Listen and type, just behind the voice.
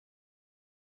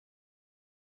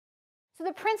So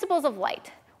the principles of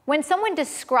light. When someone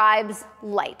describes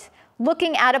light,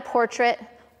 looking at a portrait,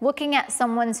 looking at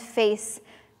someone's face,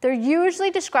 they're usually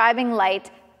describing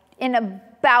light in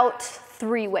about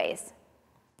 3 ways.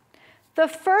 The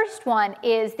first one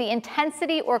is the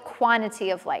intensity or quantity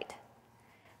of light.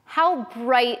 How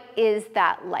bright is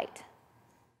that light?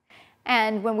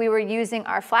 And when we were using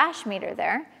our flash meter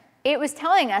there, it was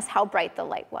telling us how bright the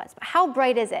light was. But how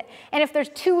bright is it? And if there's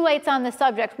 2 lights on the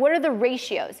subject, what are the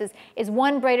ratios? Is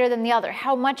one brighter than the other?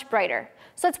 How much brighter?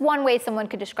 So that's one way someone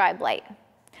could describe light.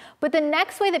 But the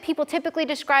next way that people typically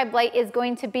describe light is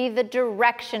going to be the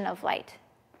direction of light.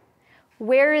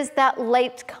 Where is that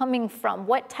light coming from?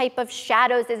 What type of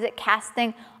shadows is it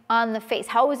casting on the face?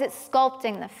 How is it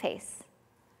sculpting the face?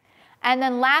 And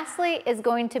then lastly is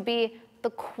going to be the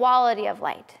quality of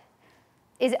light.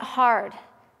 Is it hard?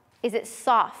 Is it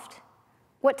soft?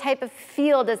 What type of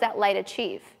feel does that light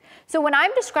achieve? So when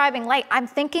I'm describing light, I'm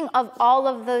thinking of all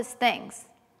of those things.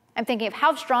 I'm thinking of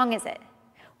how strong is it?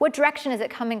 What direction is it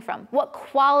coming from? What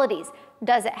qualities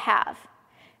does it have?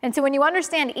 And so when you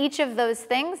understand each of those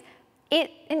things,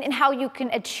 and how you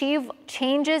can achieve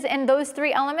changes in those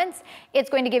 3 elements, it's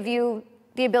going to give you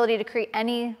the ability to create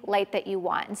any light that you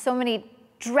want, and so many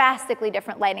drastically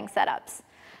different lighting setups.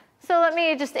 So let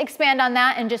me just expand on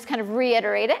that and just kind of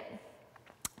reiterate it.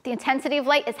 The intensity of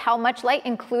light is how much light,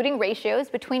 including ratios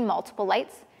between multiple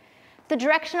lights. The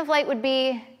direction of light would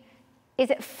be, is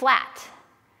it flat?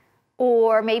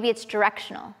 Or maybe it's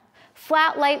directional.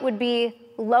 Flat light would be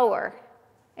lower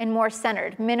and more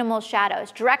centered, minimal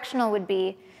shadows. Directional would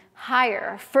be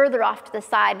higher, further off to the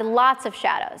side, lots of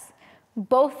shadows.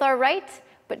 Both are right,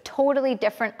 but totally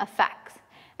different effects.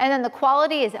 And then the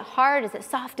quality, is it hard, is it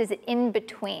soft, is it in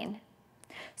between?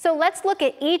 So let's look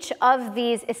at each of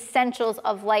these essentials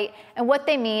of light and what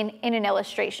they mean in an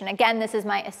illustration. Again, this is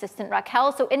my assistant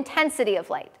Raquel, so intensity of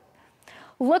light.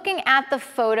 Looking at the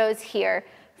photos here,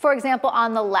 for example,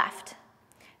 on the left,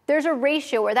 there's a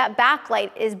ratio where that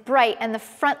backlight is bright and the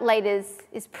front light is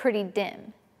pretty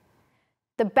dim.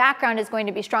 The background is going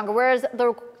to be stronger, whereas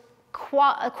the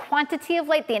quantity of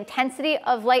light, the intensity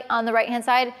of light on the right-hand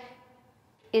side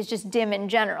is just dim in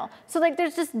general. So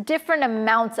there's just different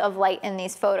amounts of light in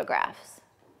these photographs.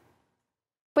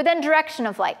 But then direction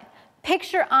of light.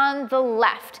 Picture on the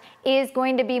left is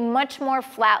going to be much more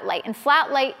flat light. And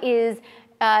flat light is,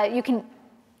 you can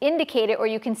indicate it or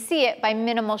you can see it by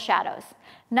minimal shadows.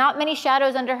 Not many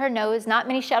shadows under her nose, not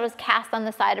many shadows cast on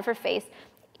the side of her face.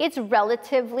 It's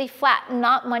relatively flat,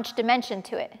 not much dimension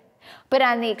to it. But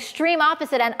on the extreme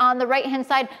opposite end, on the right-hand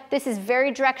side, this is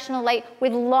very directional light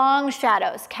with long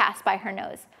shadows cast by her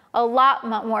nose. A lot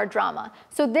more drama.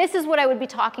 So this is what I would be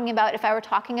talking about if I were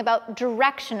talking about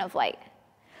direction of light.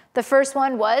 The first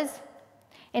one was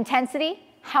intensity,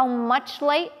 how much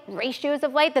light, ratios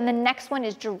of light. Then the next one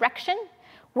is direction.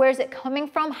 Where is it coming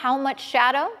from? How much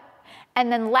shadow?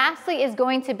 And then lastly is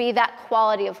going to be that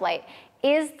quality of light.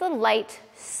 Is the light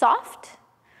soft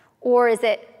or is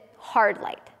it hard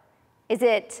light? Is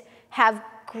it have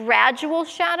gradual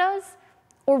shadows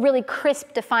or really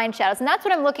crisp, defined shadows? And that's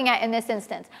what I'm looking at in this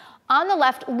instance. On the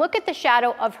left, look at the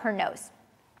shadow of her nose.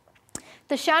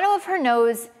 The shadow of her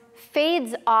nose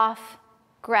fades off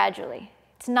gradually.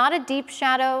 It's not a deep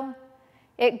shadow.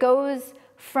 It goes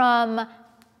from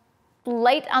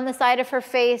light on the side of her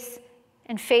face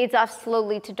and fades off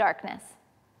slowly to darkness.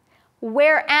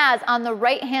 Whereas on the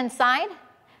right-hand side,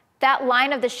 that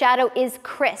line of the shadow is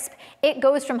crisp. It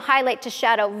goes from highlight to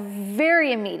shadow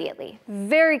very immediately,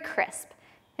 very crisp.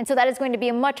 And so that is going to be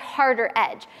a much harder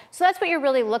edge. So that's what you're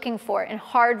really looking for in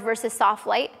hard versus soft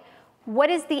light. What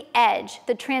is the edge,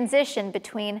 the transition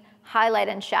between highlight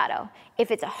and shadow? If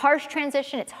it's a harsh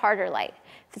transition, it's harder light.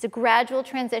 If it's a gradual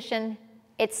transition,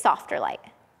 it's softer light.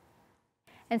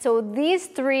 And so these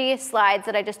 3 slides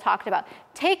that I just talked about,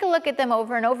 take a look at them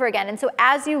over and over again. And so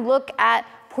as you look at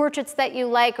portraits that you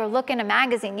like or look in a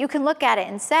magazine, you can look at it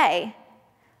and say,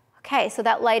 okay, so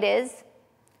that light is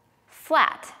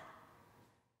flat.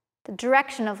 The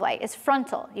direction of light is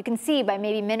frontal. You can see by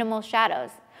maybe minimal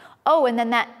shadows. Oh, and then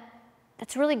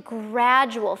that's really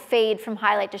gradual fade from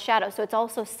highlight to shadow, so it's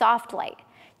also soft light.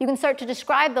 You can start to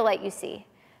describe the light you see.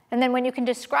 And then when you can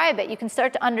describe it, you can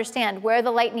start to understand where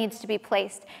the light needs to be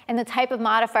placed and the type of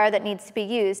modifier that needs to be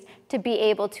used to be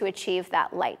able to achieve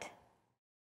that light.